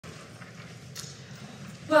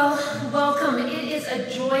Well, welcome. It is a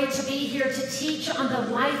joy to be here to teach on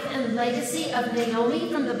the life and legacy of Naomi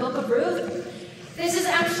from the book of Ruth. This is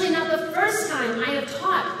actually not the first time I have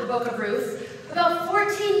taught the book of Ruth. About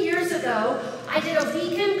 14 years ago, I did a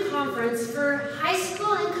weekend conference for high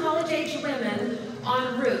school and college-age women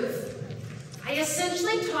on Ruth. I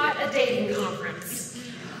essentially taught a dating conference.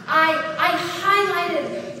 I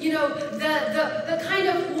highlighted, the kind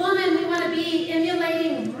of woman we want to be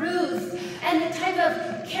emulating Ruth, and the type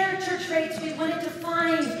of character traits we wanted to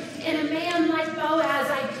find in a man like Boaz.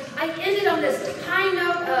 I ended on this high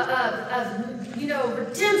note of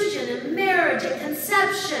redemption and marriage and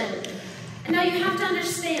conception. And now you have to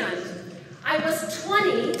understand, I was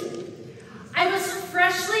 20, I was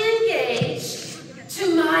freshly engaged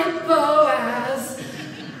to my Boaz,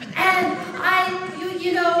 and I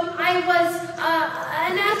was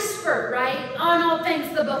an expert, right, on all things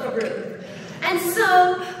the book of Ruth. And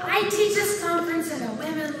so I teach this conference, and the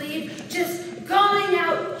women leave just going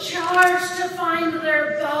out charged to find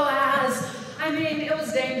their Boaz. I mean, it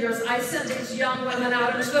was dangerous. I sent these young women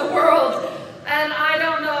out into the world, and I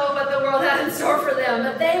don't know what the world had in store for them,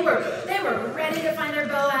 but they were ready to find their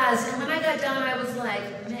Boaz. And when I got done, I was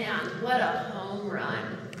like, man, what a home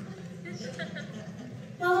run.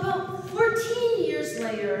 Well, about 14 years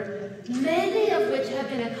later, many of which have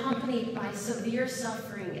been accompanied by severe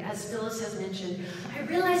suffering, as Phyllis has mentioned, I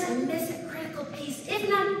realized I missed a critical piece, if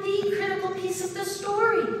not the critical piece of the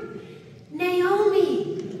story.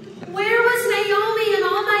 Naomi. Where was Naomi in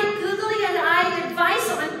all my googly-eyed advice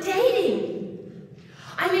on dating?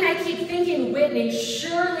 I mean, I keep thinking, Whitney,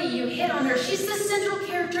 surely you hit on her. She's the central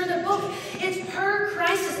character in the book. It's her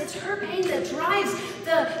crisis, it's her pain that drives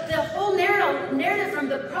the whole narrative from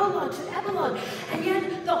the prologue to the epilogue. And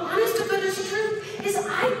yet, the honest to goodness truth is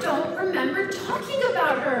I don't remember talking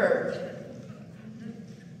about her.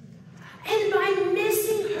 And by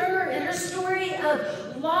missing her and her story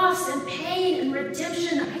of loss and pain and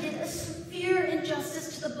redemption, I did a severe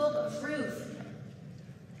injustice to the book of Ruth.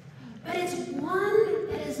 But it's one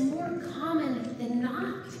that is more common than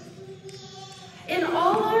not. In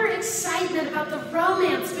all our excitement about the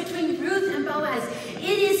romance between Ruth and Boaz, it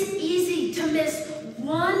is easy to miss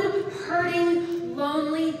one hurting,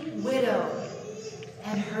 lonely widow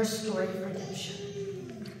and her story of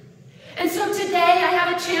redemption. And so today I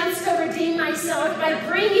have a chance to redeem myself by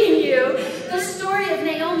bringing you the story of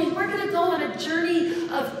Naomi. We're going to go on a journey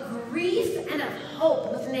of grief and of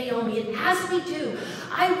hope with Naomi. And as we do,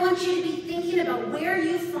 I want you to be thinking about where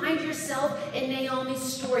you find yourself in Naomi's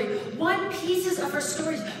story. What pieces of her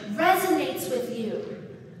stories resonates with you?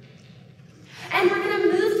 And we're going to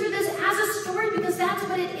move through this as a story because that's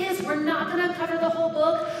what it is. We're not going to cover the whole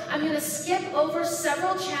book. I'm going to skip over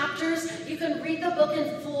several chapters. You can read the book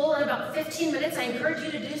in full in about 15 minutes. I encourage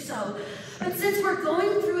you to do so. But since we're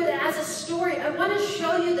going through it as a story, I want to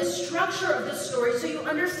show you the structure of the story so you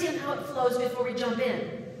understand how it flows before we jump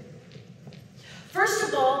in. First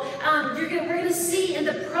of all, we're going to see in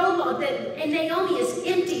the prologue that Naomi is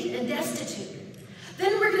empty and destitute.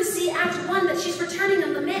 Then we're going to see Act 1 that she's returning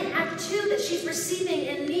in lament. Act 2 that she's receiving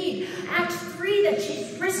in need. Act 3 that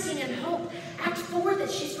she's risking in hope. Act 4 that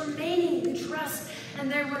she's remaining in trust.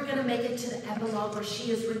 And then we're going to make it to the epilogue where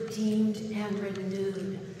she is redeemed and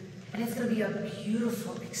renewed. And it's going to be a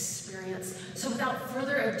beautiful experience. So without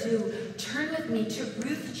further ado, turn with me to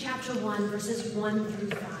Ruth chapter 1, verses 1 through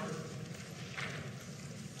 5.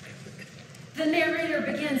 The narrator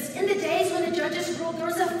begins, in the days when the judges ruled, there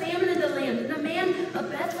was a famine in the land, and a man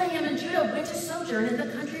of Bethlehem in Judah went to sojourn in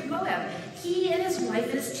the country of Moab, he and his wife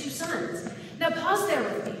and his 2 sons. Now pause there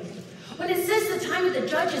with me. When it says the time of the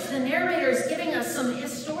judges, the narrator is giving us some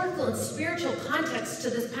historical and spiritual context to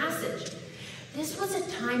this passage. This was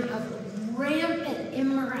a time of rampant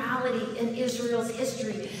immorality in Israel's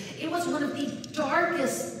history. It was one of the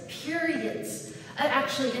darkest periods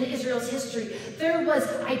actually in Israel's history. There was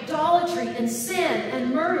idolatry and sin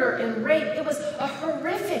and murder and rape. It was a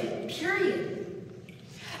horrific period.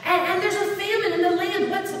 And there's a famine in the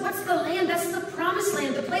land. What's the land? That's the promised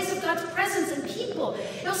land, the place of God's presence and people.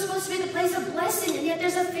 It was supposed to be the place of blessing, and yet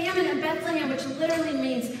there's a famine in Bethlehem, which literally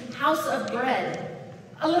means house of bread.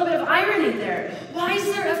 A little bit of irony there. Why is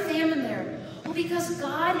there a famine there? Well, because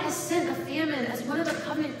God has sent a famine as one of the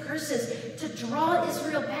covenant curses to draw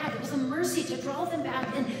Israel back. It was a mercy to draw them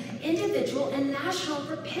back in individual and national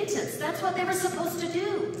repentance. That's what they were supposed to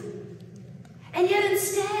do. And yet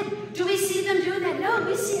instead, do we see them doing that? No,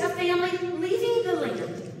 we see a family leaving the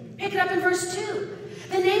land. Pick it up in verse 2.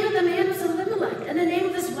 The name of the man was Elimelech, and the name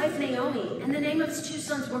of his wife Naomi, and the name of his 2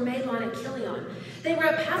 sons were Mahlon and Chilion. They were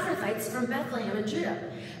Epaphrathites from Bethlehem in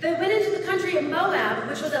Judah. They went into the country of Moab,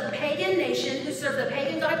 which was a pagan nation who served the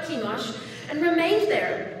pagan god of Chemosh and remained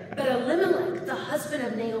there. But Elimelech, the husband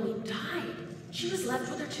of Naomi, died. She was left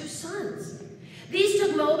with her 2 sons. These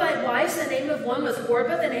took Moabite wives. The name of one was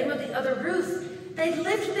Orpah, the name of the other Ruth. They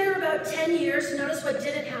lived there about 10 years. Notice what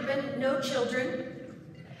didn't happen: no children.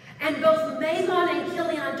 And both Mahlon and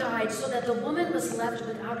Chilion died, so that the woman was left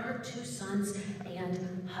without her 2 sons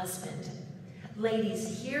and husband.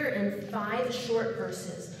 Ladies, here in 5 short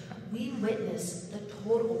verses, we witness the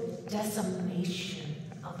total decimation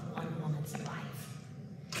of one woman's life.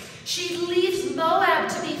 She leaves Moab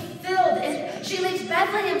to be filled, and she leaves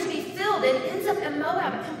Bethlehem to be filled, and ends up in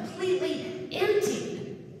Moab completely emptied.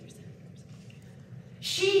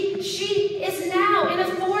 She is now in a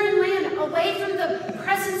foreign land, away from the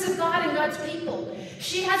presence of God and God's people.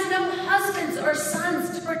 She has no husbands or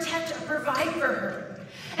sons to protect or provide for her.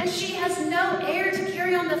 And she has no heir to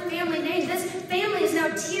carry on the family name. This family is now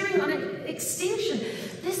teetering on an extinction.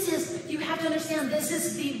 You have to understand, this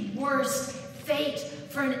is the worst fate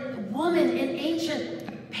for a woman in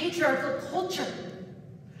ancient patriarchal culture.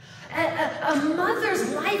 A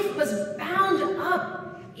mother's life was bound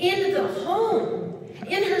up in the home.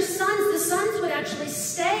 In her sons, the sons would actually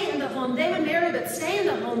stay in the home. They would marry but stay in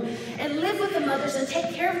the home and live with the mothers and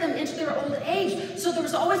take care of them into their old age. So there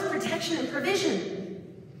was always protection and provision.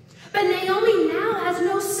 But Naomi now has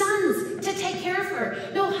no sons to take care of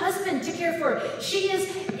her, no husband to care for her. She is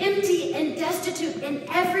empty and destitute in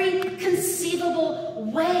every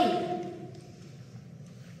conceivable way.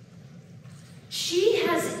 She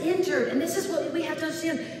has entered, and this is what we have to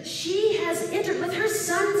understand, she has entered, with her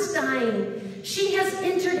sons dying, she has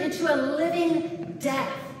entered into a living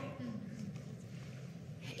death.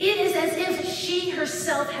 It is as if she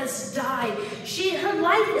herself has died. Her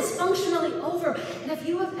life is functionally over. And if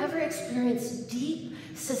you have ever experienced deep,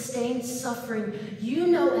 sustained suffering, you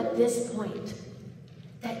know at this point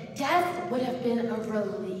that death would have been a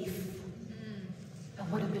relief. It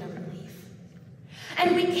would have been a relief.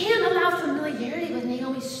 And we can't allow familiarity with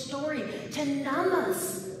Naomi's story to numb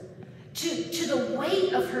us to the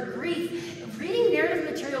weight of her grief. Reading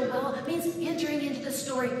narrative material well means entering into the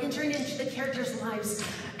story, entering into the characters' lives,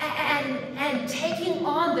 and taking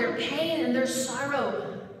on their pain and their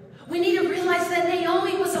sorrow. We need to realize that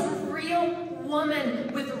Naomi was a real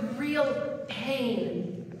woman with real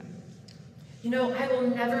pain. You know, I will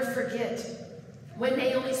never forget when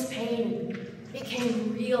Naomi's pain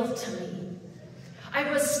became real to me.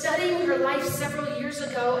 I was studying her life several years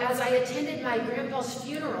ago as I attended my grandpa's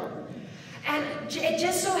funeral. And it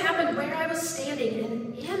just so happened where I was standing,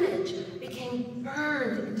 an image became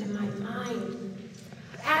burned into my mind.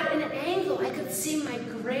 At an angle, I could see my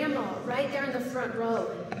grandma right there in the front row,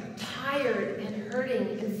 tired and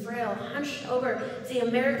hurting and frail, hunched over the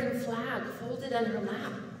American flag folded on her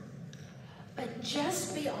lap. But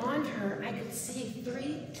just beyond her, I could see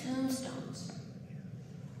 3 tombstones.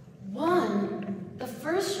 One, the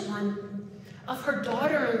first one, of her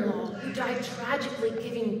daughter-in-law who died tragically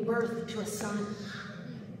giving birth to a son.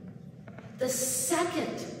 The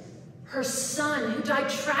second, her son who died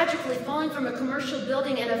tragically falling from a commercial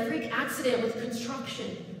building in a freak accident with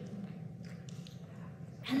construction.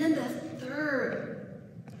 And then the third,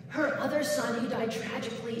 her other son who died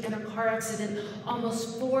tragically in a car accident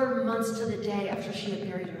almost 4 months to the day after she had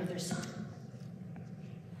buried her other son.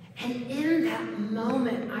 And in that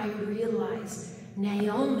moment, I realized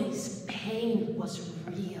Naomi's pain was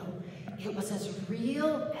real. It was as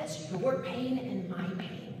real as your pain and my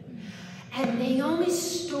pain. And Naomi's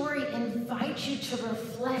story invites you to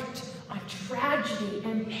reflect on tragedy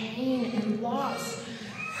and pain and loss,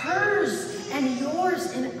 hers and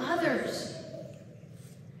yours and others.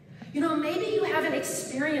 You know, maybe you haven't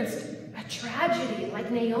experienced a tragedy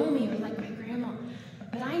like Naomi or like my grandma,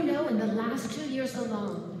 but I know in the last 2 years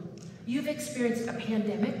alone, you've experienced a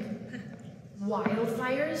pandemic,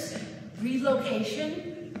 wildfires,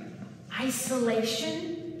 relocation,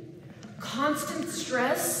 isolation, constant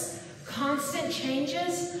stress, constant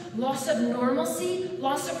changes, loss of normalcy,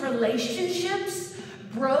 loss of relationships,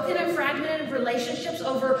 broken and fragmented relationships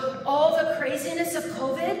over all the craziness of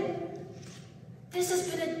COVID. This has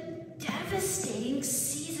been a devastating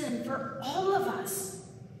season for all of us.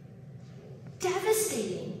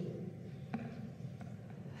 Devastating.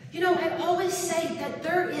 You know, I always say that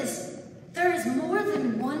there is more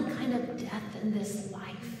than one kind of death in this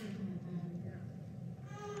life.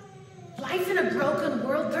 Life in a broken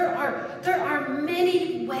world, there are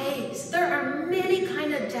many ways. There are many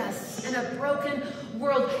kind of deaths in a broken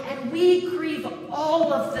world, and we grieve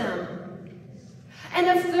all of them. And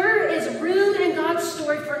if there is room in God's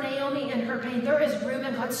story for Naomi and her pain, there is room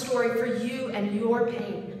in God's story for you and your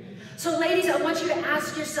pain. So ladies, I want you to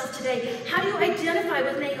ask yourself today, how do you identify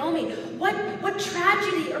with Naomi? What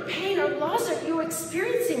tragedy or pain or loss are you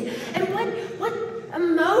experiencing? And what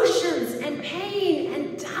emotions and pain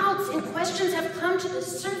and doubts and questions have come to the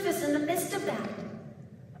surface in the midst of that?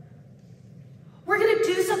 We're going to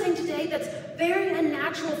do something today that's very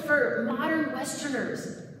unnatural for modern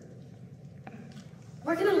Westerners.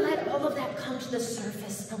 We're going to let all of that come to the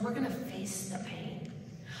surface, and we're going to face the pain.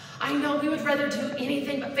 I know we would rather do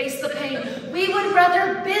anything but face the pain. We would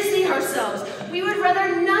rather busy ourselves. We would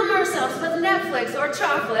rather numb ourselves with Netflix or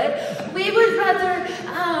chocolate. We would rather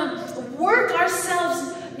work ourselves,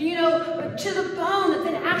 to the bone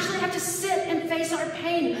than actually have to sit and face our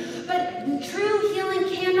pain. But true healing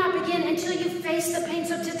cannot begin until you face the pain.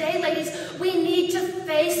 So today, ladies, we need to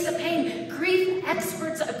face the pain. Grief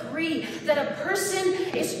experts agree that a person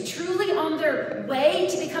is truly on their way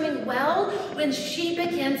to becoming well when she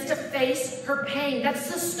begins to face her pain.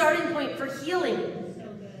 That's the starting point for healing.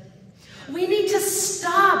 We need to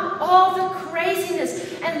stop all the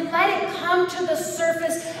craziness and let it come to the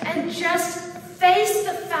surface and just face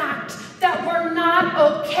the fact that we're not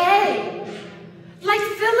okay. Like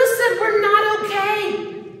Phyllis said, we're not okay.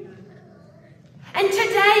 And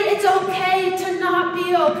today it's okay to not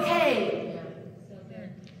be okay.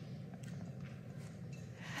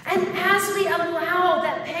 And as we allow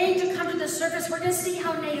that pain to come to the surface, we're going to see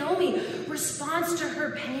how Naomi responds to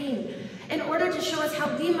her pain. In order to show us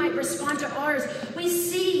how we might respond to ours, we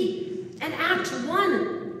see in Act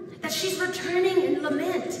 1 that she's returning in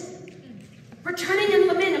lament. Returning in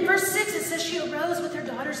lament. In verse 6, it says she arose with her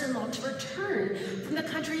daughters-in-law to return from the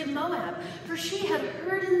country of Moab. For she had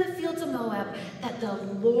heard in the fields of Moab that the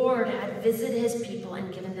Lord had visited his people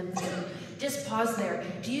and given them food. Just pause there.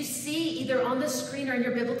 Do you see either on the screen or in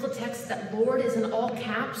your biblical text that Lord is in all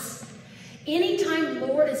caps? Anytime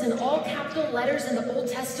Lord is in all capital letters in the Old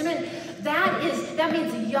Testament, that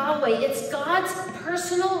means Yahweh. It's God's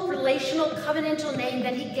personal, relational, covenantal name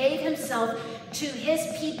that he gave himself to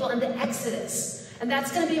his people in the Exodus. And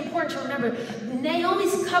that's going to be important to remember.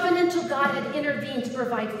 Naomi's covenantal God had intervened to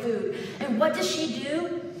provide food. And what does she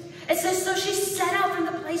do? It says, so she set out from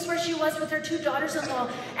the place where she was with her two daughters-in-law,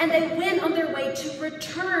 and they went on their way to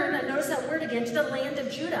return, and notice that word again, to the land of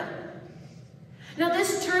Judah. Now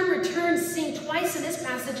this term return, seen twice in this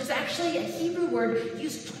passage, is actually a Hebrew word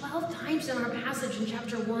used 12 times in our passage in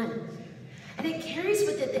chapter 1. And it carries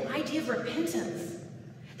with it the idea of repentance.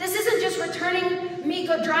 This isn't just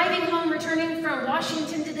driving home, returning from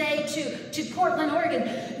Washington today to Portland,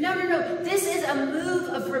 Oregon. No. This is a move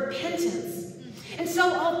of repentance. And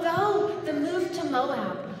so although the move to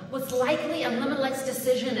Moab was likely Elimelech's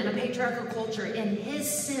decision in a patriarchal culture in his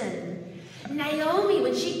sin, Naomi,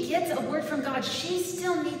 when she gets a word from God, she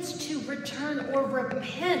still needs to return or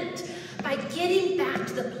repent by getting back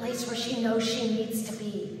to the place where she knows she needs to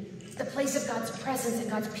be, the place of God's presence and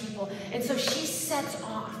God's people. And so she sets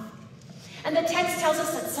off. And the text tells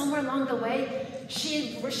us that somewhere along the way,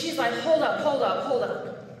 she's like, hold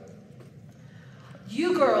up.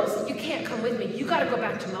 You girls, you can't come with me. You got to go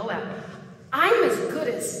back to Moab. I'm as good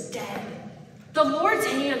as dead. The Lord's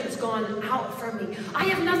hand has gone out from me. I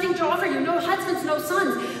have nothing to offer you. No husbands, no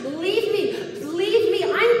sons. Leave me.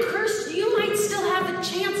 I'm cursed. You might still have a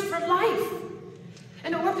chance for life.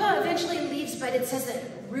 And Orpah eventually leaves, but it says that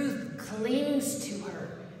Ruth clings to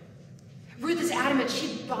her. Ruth is adamant.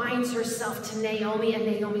 She binds herself to Naomi and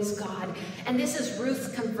Naomi's God. And this is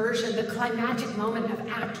Ruth's conversion, the climactic moment of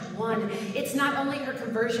Act 1. It's not only her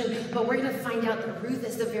conversion, but we're going to find out that Ruth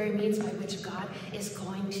is the very means by which God is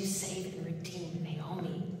going to save and redeem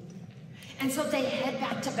Naomi. And so they head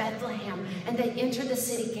back to Bethlehem, and they enter the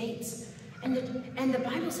city gates. And the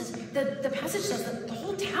Bible says, the passage says that the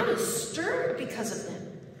whole town is stirred because of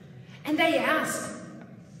them. And they ask,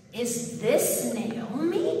 is this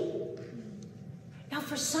Naomi? Now,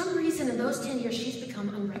 for some reason, in those 10 years, she's become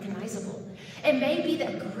unrecognizable. It may be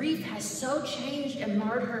that grief has so changed and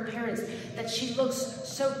marred her appearance that she looks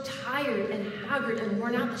so tired and haggard and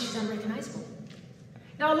worn out that she's unrecognizable.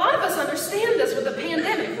 Now, a lot of us understand this with the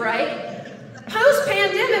pandemic, right?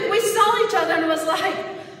 Post-pandemic, we saw each other and I was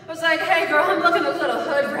like, hey, girl, I'm looking a little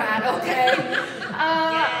hood rat, okay?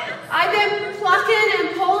 I've been plucking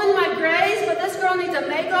and pulling my grays, but this girl needs a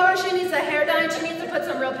makeover. She needs a hair dye, and she needs to put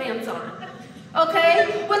some real pants on.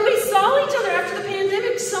 Okay? When we saw each other after the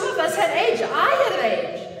pandemic, some of us had aged. I had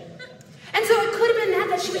aged. And so it could have been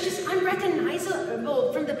that she was just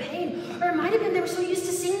unrecognizable from the pain. Or it might have been they were so used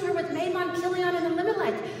to seeing her with Mahlon, Chilion, and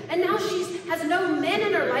Elimelech. And now she has no men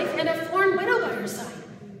in her life and a foreign widow by her side.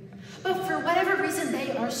 But for whatever reason,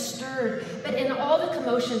 they are stirred. But in all the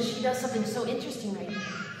commotion, she does something so interesting right now.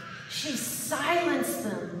 She silenced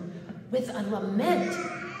them with a lament.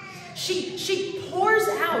 She pours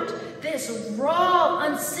out this raw,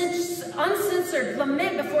 uncensored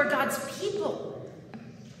lament before God's people.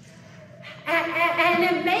 And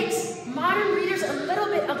it makes modern readers a little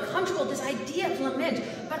bit uncomfortable, this idea of lament.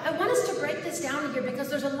 But I want us to break this down here because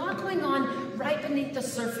there's a lot going on right beneath the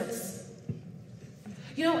surface.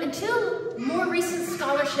 You know, until more recent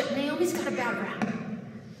scholarship, Naomi's got a bad rap.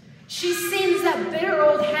 She's seen as that bitter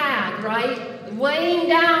old hag, right? Weighing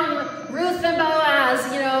down Ruth and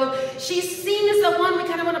Boaz, you know. She's seen as the one we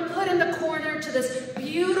kind of want to put in the corner to this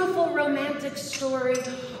beautiful romantic story.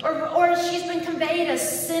 Or she's been conveyed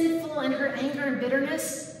as sinful in her anger and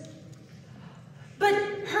bitterness. But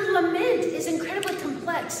her lament is incredibly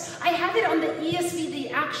complex. I have it on the ESV, the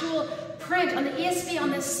actual print on the ESV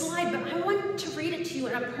on this slide, but I want to read it to you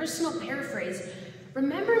in a personal paraphrase.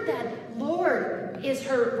 Remember that Lord is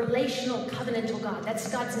her relational covenantal God. That's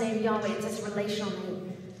God's name, Yahweh. It's his relational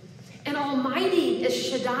name. And Almighty is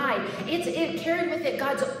Shaddai. It carried with it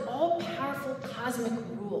God's all-powerful cosmic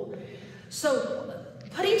rule. So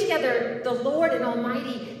putting together the Lord and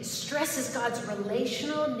Almighty stresses God's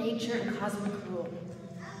relational nature and cosmic rule.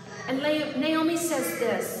 And Naomi says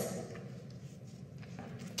this: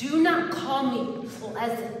 do not call me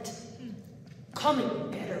pleasant. Call me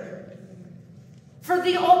bitter. For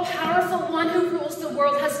the all-powerful one who rules the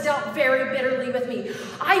world has dealt very bitterly with me.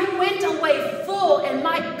 I went away full, and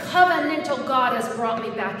my covenantal God has brought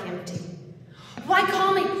me back empty. Why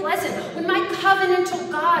call me pleasant when my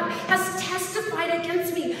covenantal God has testified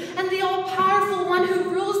against me, and the all-powerful one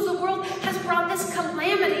who rules the world has brought this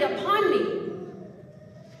calamity upon me?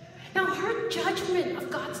 Now, her judgment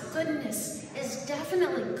of God's goodness is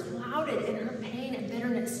definitely clouded in her pain and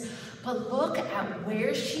bitterness. But look at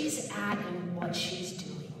where she's at and what she's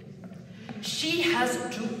doing. She has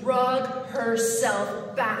drug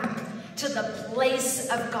herself back to the place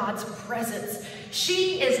of God's presence.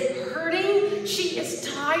 She is hurting. She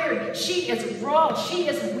is tired. She is raw. She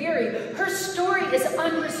is weary. Her story is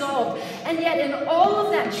unresolved. And yet in all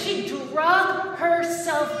of that, she drug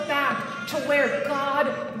herself back to where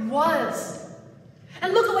God was.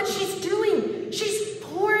 And look at what she's doing. She's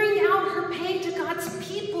pouring out her pain to God's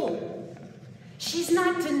people. She's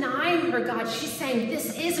not denying her God. She's saying,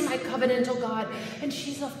 this is my covenantal God. And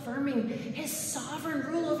she's affirming his sovereign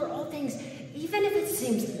rule over all things, even if it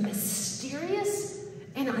seems mysterious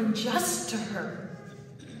and unjust to her.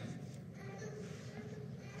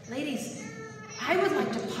 Ladies, I would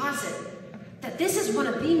like to posit that this is one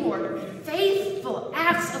of the more faithful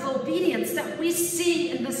acts of obedience that we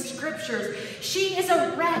see in the scriptures. She is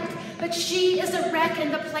a wreck, but she is a wreck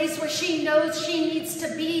in the place where she knows she needs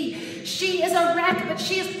to be. She is a wreck, but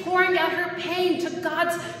she is pouring out her pain to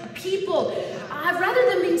God's people.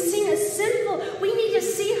 Rather than being seen as sinful, we need to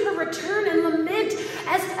see her return and lament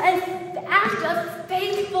as an act of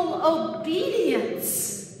faithful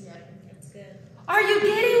obedience. Yeah, that's good. Are you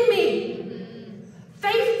getting me?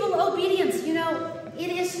 Faithful obedience. You know, it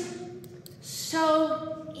is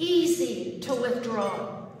so easy to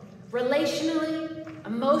withdraw. Relationally,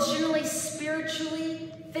 emotionally,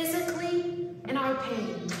 spiritually, physically, in our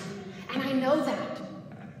pain. And I know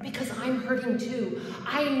that because I'm hurting too.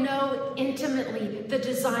 I know intimately the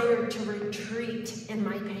desire to retreat in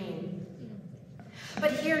my pain.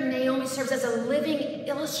 But here Naomi serves as a living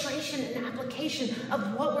illustration and application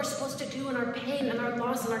of what we're supposed to do in our pain and our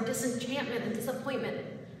loss and our disenchantment and disappointment.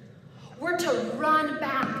 We're to run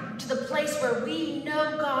back to the place where we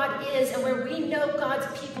know God is and where we know God's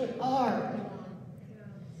people are.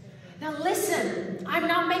 Now listen, I'm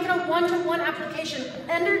not making a one-to-one application.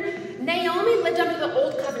 Naomi lived under the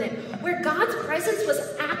old covenant, where God's presence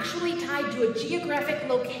was actually tied to a geographic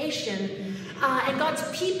location, and God's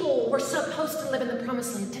people were supposed to live in the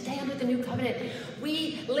promised land. Today, under the new covenant,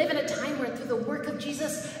 we live in a time where through the work of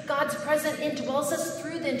Jesus, God's presence indwells us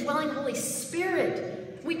through the indwelling Holy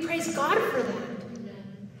Spirit. We praise God for that.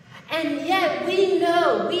 And yet we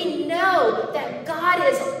know that God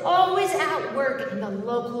is always at work in the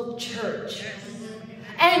local church.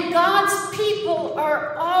 And God's people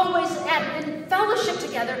are always in fellowship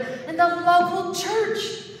together in the local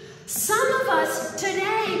church. Some of us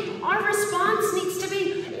today, our response needs to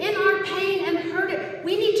be in our pain and hurt.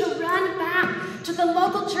 We need to run back to the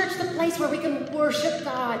local church, the place where we can worship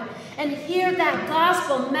God and hear that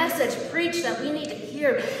gospel message preached that we need to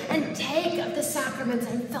hear, and take of the sacraments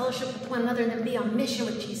and fellowship with one another and then be on mission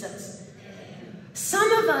with Jesus.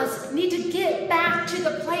 Some of us need to get back to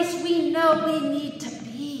the place we know we need to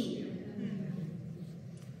be.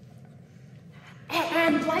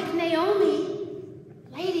 And like Naomi,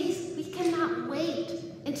 ladies, we cannot wait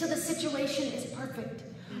until the situation is perfect.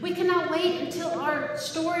 We cannot wait until our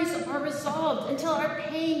stories are resolved, until our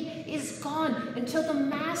pain is gone, until the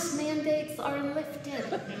mask mandates are lifted.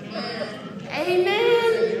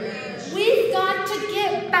 Amen. We've got to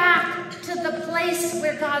get back to the place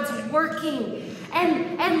where God's working.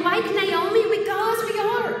 And like Naomi, we go as we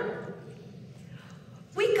are.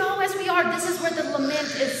 We go as we are. This is where the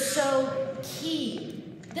lament is so key.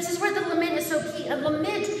 This is where the lament is so key. A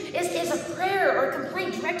lament is a prayer or a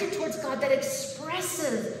complaint directed towards God that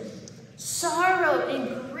expresses sorrow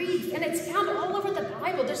and grief. And it's found all over the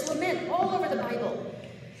Bible. There's lament all over the Bible.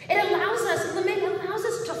 Lament allows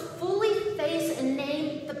us to fully face and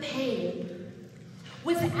name the pain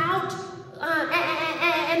without,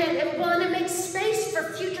 and it makes space for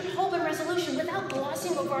future hope and resolution without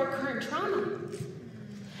glossing over our current trauma.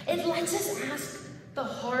 It lets us ask the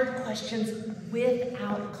hard questions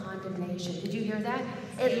without condemnation. Did you hear that?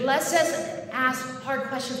 It lets us ask hard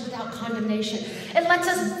questions without condemnation. It lets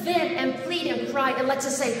us vent and plead and cry. It lets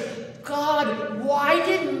us say, God, why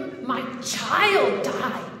did my child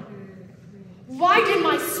die? Why did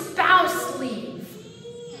my spouse leave?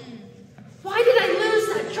 Why did I lose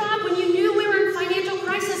that job when you knew we were in financial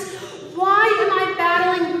crisis? Why am I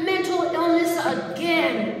battling mental illness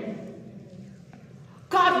again?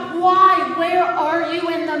 God, why? Where are you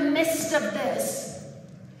in the midst of this?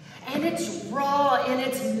 And it's raw and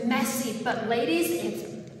it's messy, but ladies, it's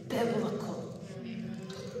biblical.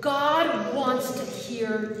 God wants to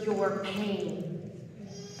hear your pain.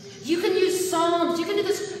 You can use Psalms. You can do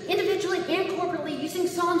this individually and corporately using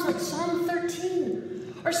Psalms like Psalm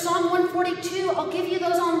 13 or Psalm 142. I'll give you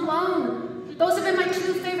those on loan. Those have been my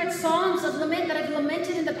two favorite Psalms of lament that I've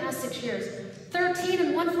lamented in the past 6 years. 13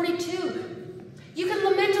 and 142. You can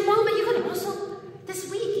lament alone, but you can also,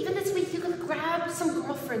 even this week, you can grab some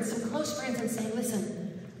girlfriends, some close friends and say,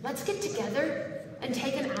 listen, let's get together and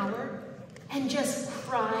take an hour and just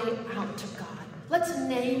cry out to God. Let's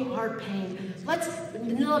name our pain. Let's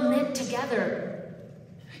lament together.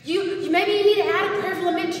 Maybe you need to add a prayer of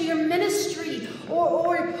lament to your ministry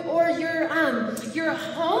or your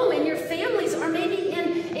home and your families, or maybe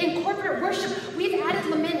in corporate worship. We've added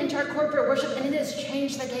lament into our corporate worship, and it has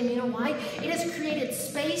changed the game. You know why? It has created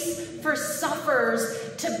space for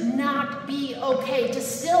sufferers to not be okay, to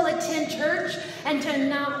still attend church and to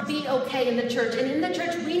not be okay in the church. And in the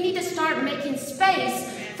church, we need to start making space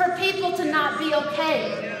for people to not be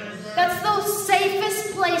okay. That's the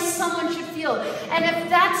safest place someone should feel. And if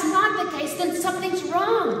that's not the case, then something's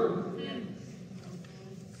wrong.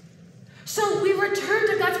 So we return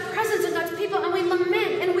to God's presence and God's people, and we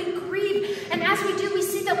lament and we grieve. And as we do, we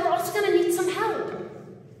see that we're also going to need some help.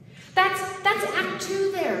 That's Act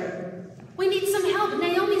 2 there. We need some help.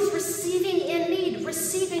 Naomi's receiving in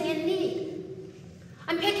need.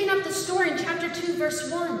 I'm picking up the story in chapter 2, verse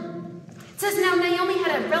 1. It says, now Naomi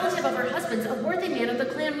had a relative of her husband's, a worthy man of the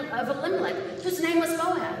clan of Elimelech, whose name was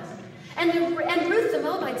Boaz. And Ruth the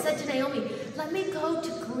Moabite said to Naomi, let me go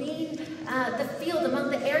to glean the field among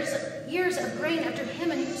the ears of grain after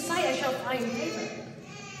him, in whose sight I shall find favor.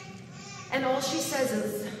 And all she says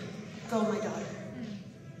is, go, my daughter.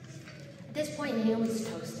 At this point, Naomi's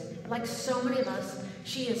toasted. Like so many of us,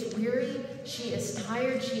 she is weary, she is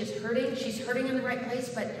tired, she is hurting. She's hurting in the right place,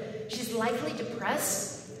 but she's likely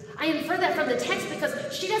depressed. I infer that from the text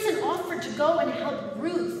because she doesn't offer to go and help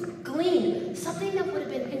Ruth glean, something that would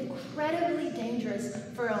have been incredibly dangerous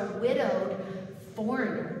for a widowed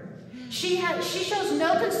foreigner. She shows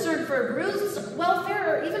no concern for Ruth's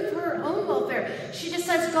welfare or even for her own welfare. She just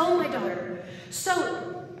says, go, my daughter.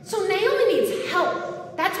 So Naomi needs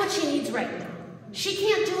help. That's what she needs right now. She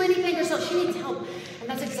can't do anything herself. She needs help. And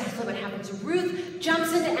that's exactly what happens. Ruth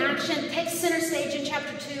jumps into action, takes center stage in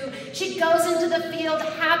chapter 2. She goes into the field,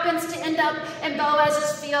 happens to end up in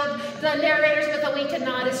Boaz's field. The narrators with a wink and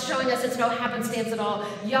nod is showing us it's no happenstance at all.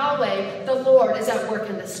 Yahweh, the Lord, is at work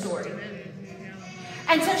in this story.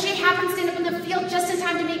 And so she happens to end up in the field just in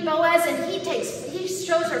time to meet Boaz, and he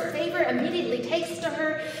shows her favor, immediately takes to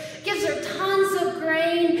her, gives her tons of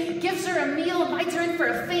grain, gives her a meal, invites her in for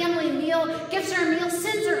a family meal, gives her a meal,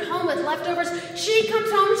 sends her home with leftovers. She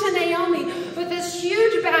comes home to Naomi with this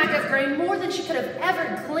huge bag of grain, more than she could have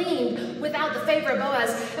ever gleaned without the favor of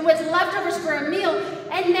Boaz, and with leftovers for a meal.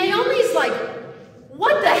 And Naomi's like,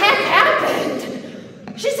 what the heck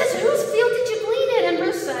happened? She says, whose field did you glean in? And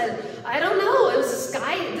Ruth said, I don't know. It was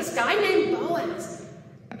this guy named Boaz.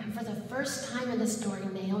 And for the first time in the story,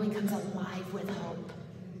 Naomi comes alive with hope.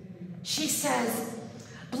 She says,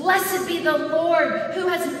 blessed be the Lord,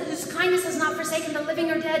 whose kindness has not forsaken the living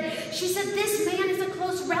or dead. She said, this man is a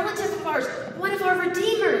close relative of ours, one of our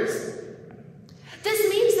redeemers. This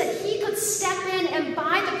means that he could step in and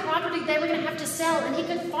buy the property they were going to have to sell, and he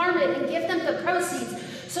could farm it and give them the proceeds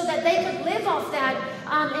so that they could live off that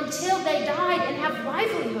until they died and have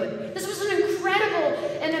livelihood. This was an incredible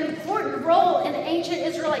and an important role in ancient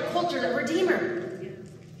Israelite culture, the Redeemer.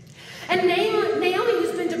 And Naomi,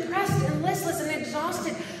 who's been depressed and listless and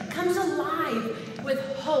exhausted, comes alive with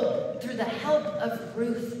hope through the help of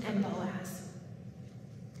Ruth and Boaz.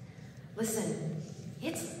 Listen,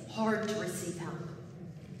 it's hard to receive help.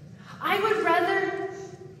 I would rather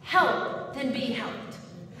help than be helped.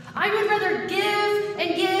 I would rather give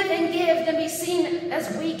and give and give than be seen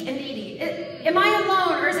as weak and needy. Am I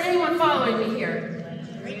alone, or is anyone following me here?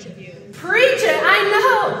 Preach of you. Preach it, I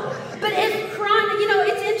know. But if chronic,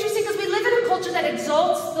 it's interesting because we live in a culture that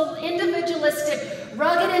exalts the individualistic,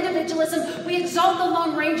 rugged individualism. We exalt the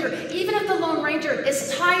Lone Ranger, even if the Lone Ranger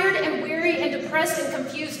is tired and weary and depressed and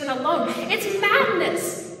confused and alone. It's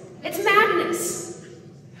madness. It's madness.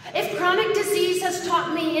 If chronic disease has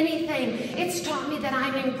taught me anything, it's taught me that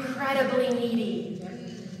I'm incredibly needy.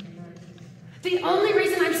 The only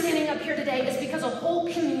reason I'm standing up here today is because a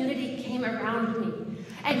whole community came around me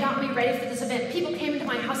and got me ready for this event. People came into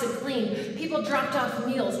my house and cleaned. People dropped off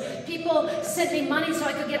meals. People sent me money so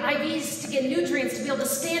I could get IVs to get nutrients to be able to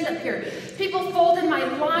stand up here. People folded my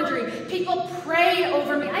laundry. People pray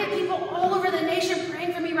over me. I have people all over the nation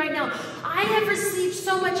praying for me right now. I have received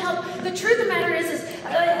so much help. The truth of the matter is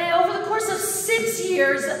over the course of 6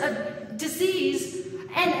 years of disease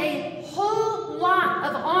and a whole lot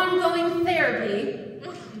of ongoing therapy,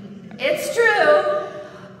 it's true,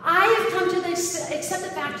 I have come to accept the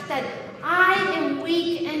fact that I am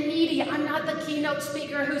weak and needy. I'm not the keynote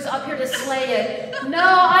speaker who's up here to slay it. No,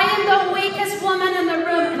 I am the weakest woman in the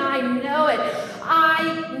room, and I know it.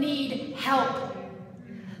 I need help.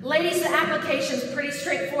 Ladies, the application's pretty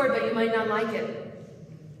straightforward, but you might not like it.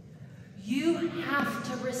 You have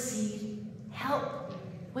to receive help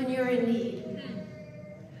when you're in need.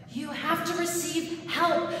 You have to receive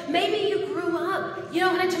help. Maybe you grew up,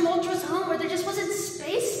 in a tumultuous home where there just wasn't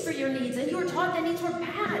space for your needs, and you were taught that needs were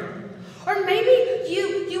bad. Or maybe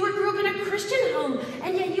you grew up in a Christian home,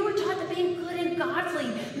 and yet you were taught that being good and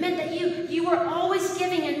godly meant that you were always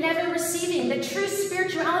giving and never receiving. That true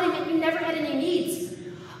spirituality meant you never had any needs.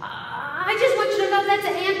 I just want you to know that's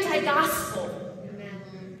anti-gospel.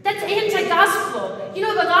 That's anti-gospel. You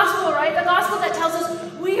know the gospel, right? The gospel that tells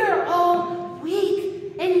us we are all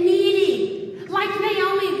weak and needy. Like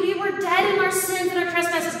Naomi, we were dead in our sins and our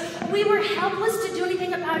trespasses. We were helpless to do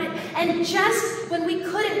anything about it. And just when we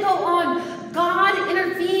couldn't go on, God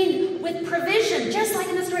intervened with provision. Just like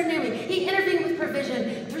in the story of Naomi, he intervened with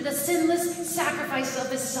provision through the sinless sacrifice of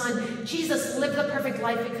his son. Jesus lived the perfect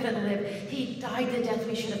life we couldn't live. He died the death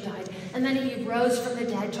we should have died. And then he rose from the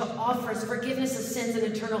dead to offer us forgiveness of sins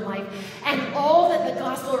and eternal life. And all that the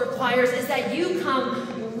gospel requires is that you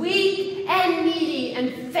come weak and needy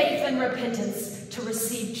in faith and repentance to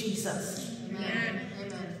receive Jesus. Amen.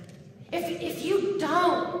 If you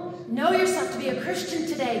don't know yourself to be a Christian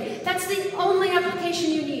today, that's the only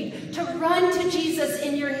application you need, to run to Jesus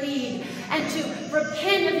in your need and to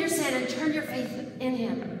repent of your sin and turn your faith in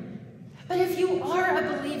him. But if you are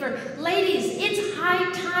a believer, ladies, it's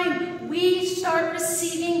high time we start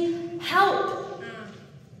receiving help.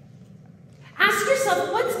 Ask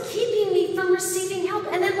yourself, what's keeping me from receiving help?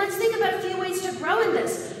 And then let's think about a few ways to grow in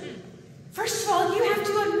this. First of all, you have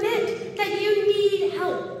to admit that you need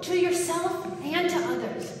help to yourself and to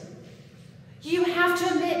others. You have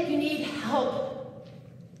to admit you need help.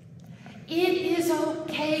 It is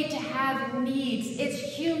okay to have needs. It's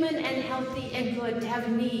human and healthy and good to have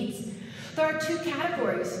needs. There are two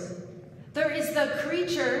categories. There is the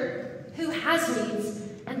creature who has needs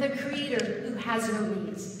and the creator who has no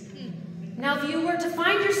needs. Now, if you were to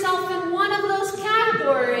find yourself in one of those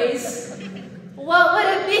categories, what would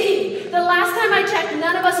it be? The last time I checked,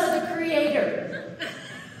 none of us are the creator.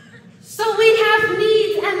 So we have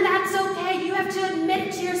needs, and that's okay. You have to admit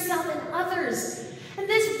it to yourself and others. And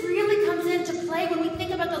this really comes into play when we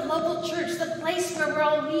think about the local church, the place where we're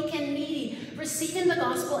all weak and needy, receiving the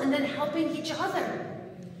gospel and then helping each other.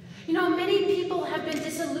 Many people have been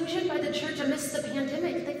disillusioned by the church amidst the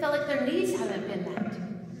pandemic. They felt like their needs haven't been met.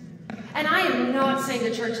 And I am not saying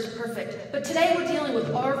the church is perfect, but today we're dealing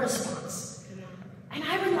with our response. And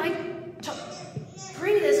I would like to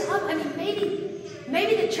bring this up.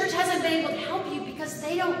 Maybe the church hasn't been able to help you because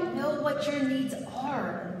they don't know what your needs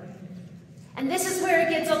are. And this is where it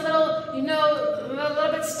gets a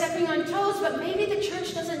little bit stepping on toes, but maybe the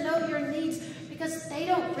church doesn't know your needs because they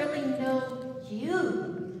don't really know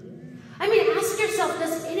you. Ask yourself,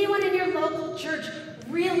 does anyone in your local church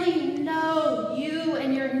really know you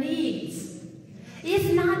and your needs?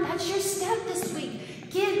 If not, that's your step this week.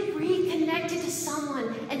 Get reconnected to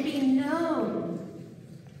someone and be known.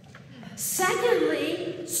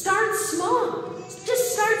 Secondly, start small.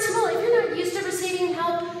 Just start small. If you're not used to receiving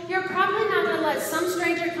help, you're probably not going to let some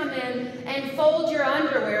stranger come in and fold your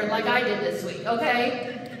underwear like I did this week,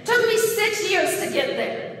 okay? Took me 6 years to get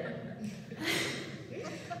there.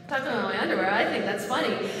 Talking about my underwear, I think that's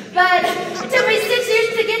funny. But it took me 6 years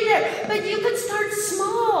to get there. But you could start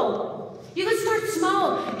small. You could start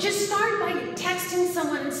small. Just start by texting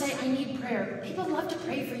someone and say, I need prayer. People love to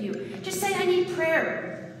pray for you. Just say, I need prayer.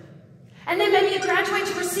 And then maybe you graduate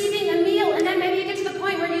to receiving a meal, and then maybe you get to the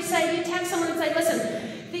point where you text someone and say,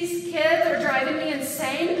 listen, these kids are driving me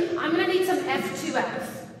insane. I'm going to need some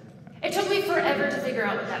F2F. It took me forever to figure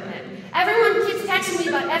out what that meant. Everyone keeps texting me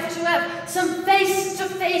about F2F, some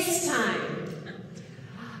face-to-face time.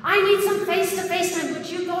 I need some face-to-face time. Would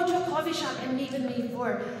you go to a coffee shop and meet with me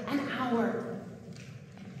for an hour?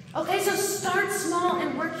 Okay, so start small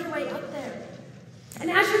and work your way up there. And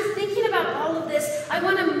as you're thinking about all of this, I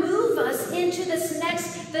want to move us into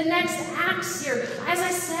the next acts here. As I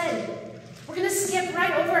said, we're going to skip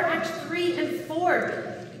right over Acts 3 and 4.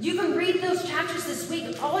 You can read those chapters this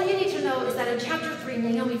week. All you need to know is that in chapter 3,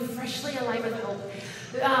 Naomi, freshly alive with hope,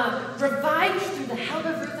 revived through the help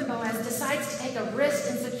of Ruth and Boaz, decides to take a risk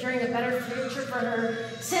in securing a better future for her,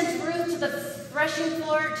 sends Ruth to the threshing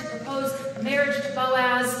floor to propose marriage to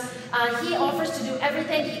Boaz. He offers to do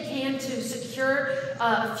everything he can to secure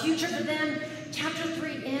a future for them. Chapter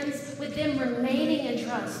 3 ends with them remaining in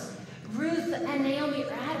trust. Ruth and Naomi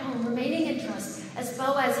are at home, remaining in trust, as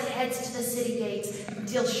Boaz heads to the city gates and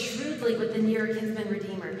deals shrewdly with the near kinsman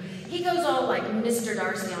redeemer. He goes all like Mr.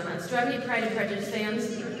 Darcy on us. Do I have any Pride and Prejudice fans?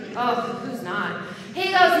 Oh, who's not?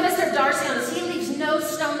 He goes Mr. Darcy on us. He leaves no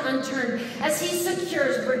stone unturned as he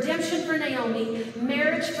secures redemption for Naomi,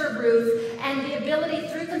 marriage for Ruth, and the ability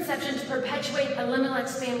through conception to perpetuate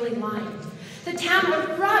Elimelech's family line. The town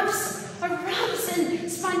erupts in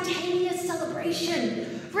spontaneous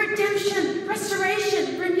celebration. Redemption,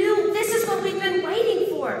 restoration, renewal. This is what we've been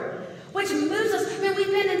waiting for, which moves us. I mean, we've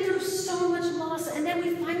been through so much loss, and then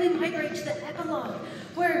we finally migrate to the epilogue,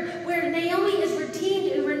 where Naomi is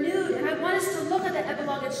redeemed and renewed. And I want us to look at the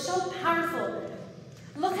epilogue. It's so powerful.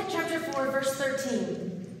 Look at chapter 4, verse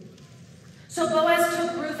 13. So Boaz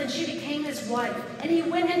took Ruth, and she became his wife. And he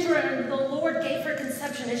went into her, and the Lord gave her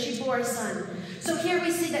conception, and she bore a son. So here we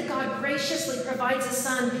see that God graciously provides a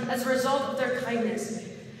son as a result of their kindness.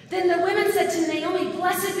 Then the women said to Naomi,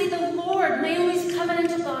 blessed be the Lord, Naomi's covenant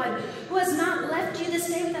to God, who has not left you this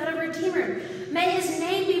day without a redeemer. May his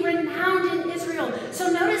name be renowned in Israel. So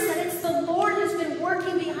notice that it's the Lord who's been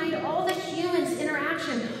working behind all the humans'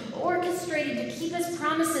 interaction, orchestrating to keep his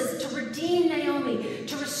promises, to redeem Naomi,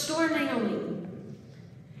 to restore Naomi.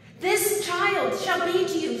 This child shall be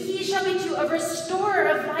to you, he shall be to you a restorer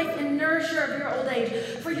of life and nourisher of your old age.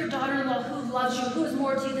 For your daughter-in-law who loves you, who is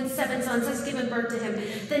more to you than 7 sons, has given birth to him.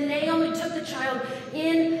 Then Naomi took the child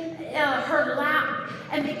in her lap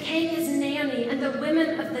and became his nanny. And the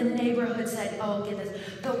women of the neighborhood said, oh, get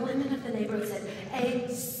this. The women of the neighborhood said,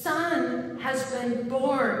 a son has been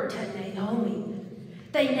born to Naomi.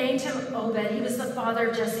 They named him Obed. He was the father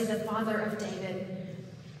of Jesse, the father of David.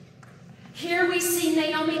 Here we see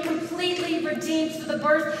Naomi completely redeemed through the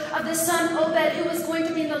birth of the son Obed, who was going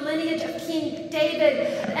to be in the lineage of King David,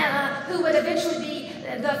 who would eventually be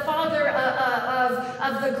the father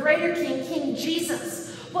of the greater king, King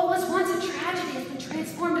Jesus. What was once a tragedy has been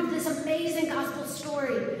transformed into this amazing gospel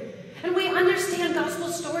story. And we understand gospel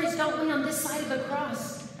stories, don't we, on this side of the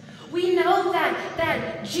cross. We know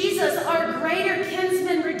that Jesus, our greater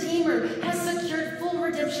kinsman redeemer, has secured full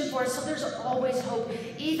redemption for us, so there's always hope,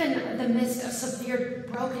 even in the midst of severe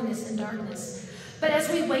brokenness and darkness. But as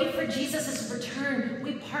we wait for Jesus' return,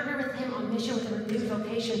 we partner with him on mission with a renewed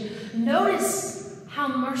vocation. Notice how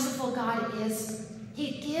merciful God is.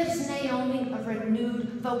 He gives Naomi a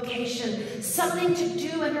renewed vocation, something to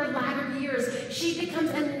do in her latter years. She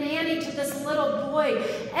becomes a nanny to this little boy.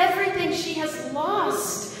 Everything she has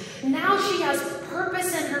lost, now she has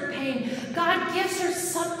purpose in her pain. God gives her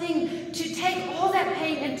something to take all that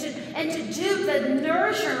pain and to do, to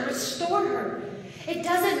nourish her and restore her. It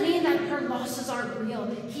doesn't mean that her losses aren't real.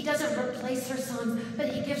 He doesn't replace her sons, but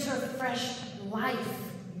he gives her fresh life.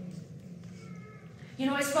 You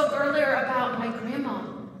know, I spoke earlier about my grandma.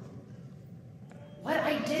 What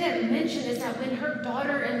I didn't mention is that when her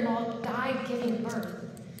daughter-in-law died giving birth,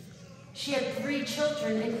 she had 3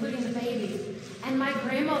 children, including the baby. And my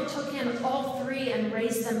grandma took in all 3 and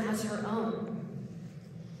raised them as her own.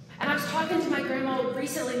 And I was talking to my grandma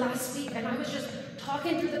recently last week, and I was just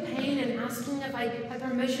talking through the pain and asking if I had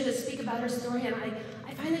permission to speak about her story. And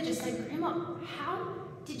I finally just said, Grandma, how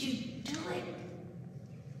did you do it?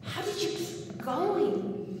 How did you keep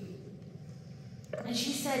going? And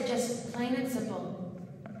she said, just plain and simple,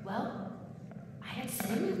 well, I had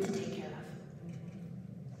Samuel to take care of.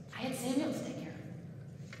 I had Samuel to take care of.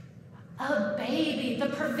 A baby, the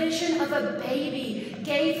provision of a baby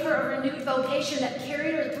gave her a renewed vocation that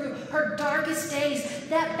carried her through her darkest days.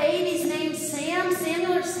 That baby's name,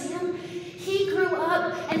 Samuel or Sam, he grew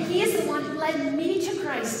up, and he is the one who led me to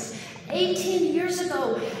Christ 18 years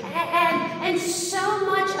ago. And so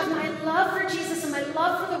much of my love for Jesus and my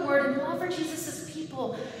love for the Word and love for Jesus'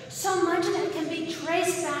 people, so much of that can be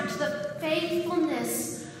traced back to the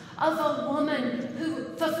faithfulness of a woman who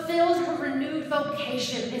fulfilled her renewed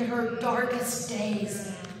vocation in her darkest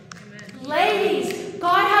days. Amen. Ladies,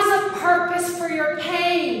 God has a purpose for your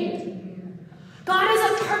pain. God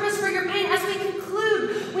has a purpose for your pain. As we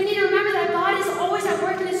conclude, we need to remember that God is always at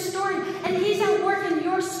work in His story, and He's at work in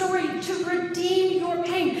your story to redeem your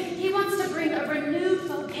pain. He wants to bring a renewed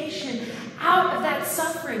vocation out of that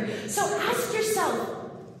suffering. So ask yourself,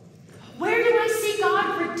 where do I see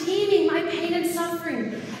God redeeming my pain and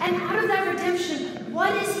suffering? And out of that redemption,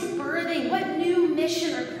 what is He birthing? What new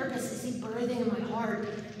mission or purpose is He birthing in my heart?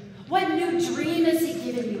 What new dream is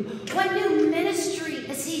He giving you? What new ministry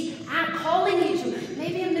is He calling you to?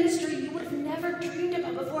 Maybe a ministry you would have never dreamed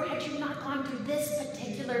about before had you not gone through this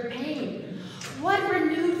particular pain. What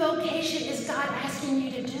renewed vocation is God asking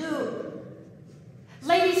you to do?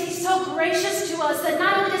 Ladies, He's so gracious to us that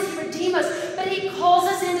not only does He redeem us, but He calls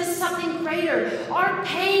us into something greater. Our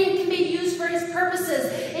pain can be used for His purposes.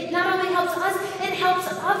 It not only helps us, it helps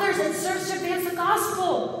others and serves to advance the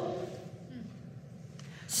gospel.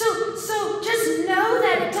 So just know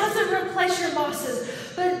that it doesn't replace your losses,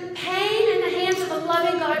 but pain in the hands of a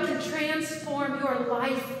loving God can transform your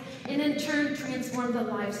life and in turn transform the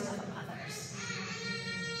lives of others.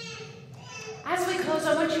 As we close,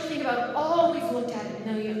 I want you to think about all we've looked at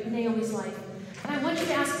in Naomi's life. And I want you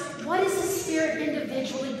to ask, what is the Spirit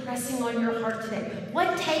individually pressing on your heart today?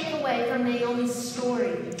 What takeaway from Naomi's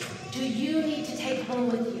story do you need to take home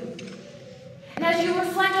with you? And as you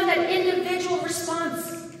reflect on that individual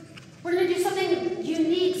response, we're going to do something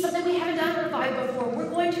unique, something we haven't done at Revive before. We're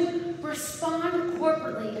going to respond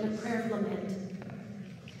corporately in a prayer of lament.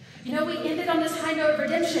 You know, we ended on this high note of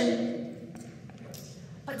redemption,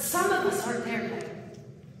 but some of us aren't there yet.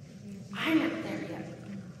 I'm not there yet.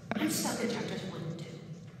 I'm stuck in chapters 1 and 2.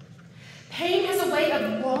 Pain has a way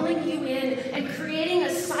of walling you in and creating a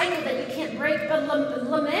cycle that you can't break. But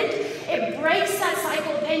lament, it breaks that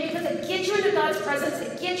cycle of pain because it gets you into God's presence,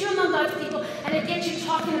 it gets you among God's people, and it gets you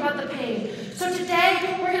talking about the pain. So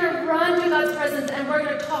today, we're going to run to God's presence and we're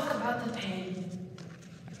going to talk about the pain.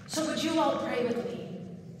 So would you all pray with me?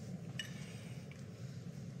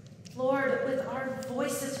 Lord, with our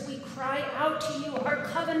voices, we cry out to you, our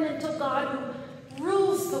covenantal God who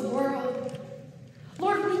rules the world.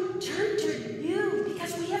 Lord, we turn to you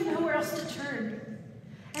because we have nowhere else to turn.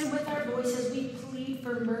 And with our voices, we plead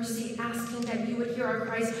for mercy, asking that you would hear our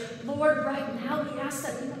cries. Lord, right now, we ask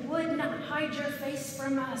that you would not hide your face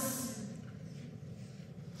from us.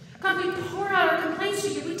 God, we pour out our complaints to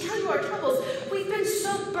you. We tell you our troubles. We've been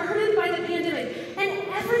so burdened by the pandemic and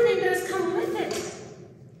everything that has come with it.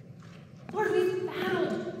 Lord, we've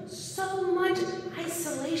battled so much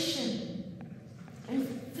isolation and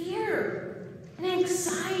fear and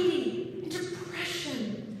anxiety and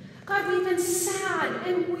depression. God, we've been sad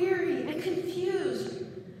and weary and confused.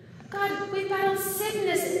 God, we've battled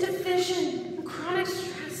sickness and division and chronic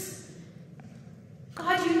stress.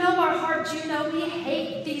 God, you know our heart. You know we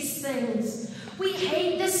hate these things. We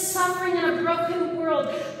hate this suffering in a broken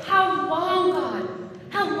world. How long, God?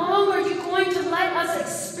 How long are you going to let us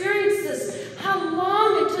experience this? How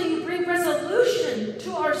long until you bring resolution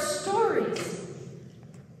to our stories?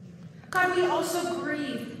 God, we also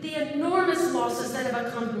grieve the enormous losses that have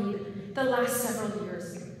accompanied the last several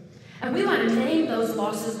years. And we want to name those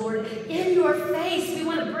losses, Lord, in your face. We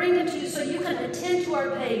want to bring them to you so you can attend to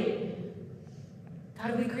our pain.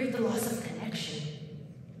 God, we grieve the loss of connection,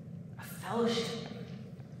 of fellowship,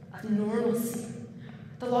 of normalcy,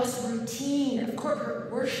 the loss of routine, of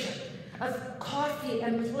corporate worship, of coffee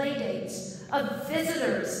and play dates, of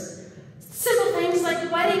visitors, simple things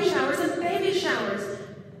like wedding showers and baby showers.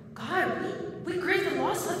 God, we grieve the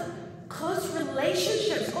loss of close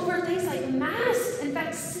relationships over things like masks and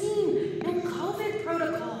vaccine and COVID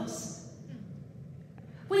protocols.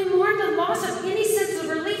 We mourn the loss of any sense of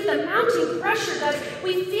relief, the mounting pressure, God.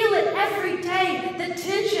 We feel it every day, the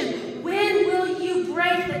tension. When will you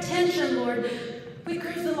break the tension, Lord? We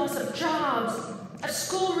grieve the loss of jobs of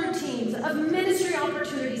school routines, of ministry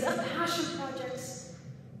opportunities, of passion projects.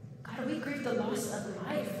 God, we grieve the loss of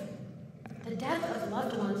life, the death of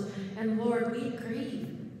loved ones, and Lord, we grieve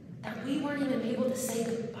that we weren't even able to say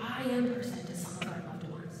goodbye in person to some of our loved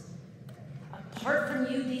ones. Apart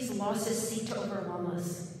from you, these losses seek to overwhelm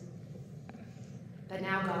us. But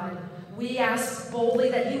now, God, we ask boldly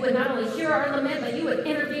that you would not only hear our lament, but you would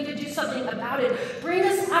intervene to do something about it. Bring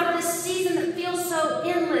us out of this season that feels so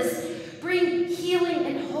endless. Bring healing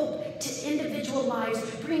and hope to individual lives.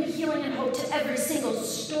 Bring healing and hope to every single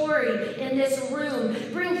story in this room.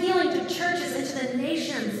 Bring healing to churches and to the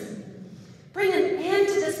nations. Bring an end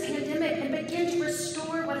to this pandemic and begin to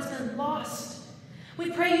restore what has been lost.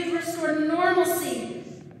 We pray you to restore normalcy,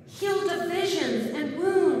 heal divisions and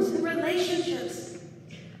wounds and relationships.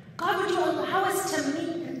 God, would you allow us to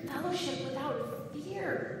meet in fellowship without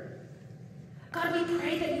fear? God, we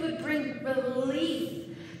pray that you would bring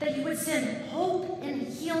relief, that you would send hope and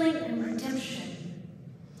healing and redemption.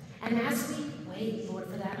 And as we wait, Lord,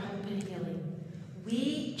 for that hope and healing,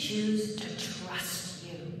 we choose to trust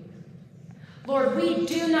you. Lord, we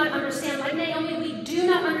do not understand, like Naomi, we do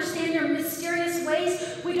not understand your mysterious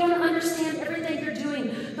ways. We don't understand everything you're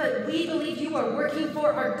doing, but we believe you are working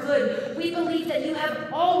for our good. We believe that you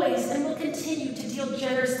have always and will continue to deal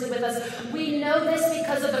generously with us. We know this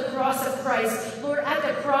because of the cross of Christ. Lord, at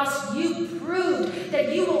the cross, you proved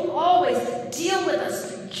that you will always deal with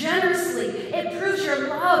us generously. It proves your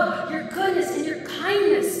love, your goodness, and your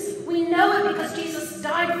kindness. We know it because Jesus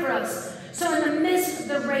died for us. So in the midst of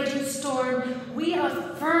the raging storm, we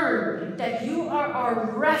affirm that you are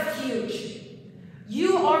our refuge.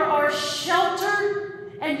 You are our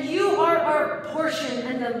shelter, and you are our portion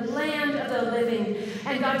in the land of the living.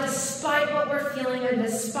 And God, despite what we're feeling and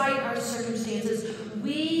despite our circumstances,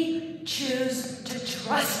 we choose to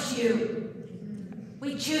trust you.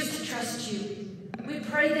 We choose to trust you. We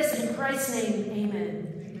pray this in Christ's name. Amen.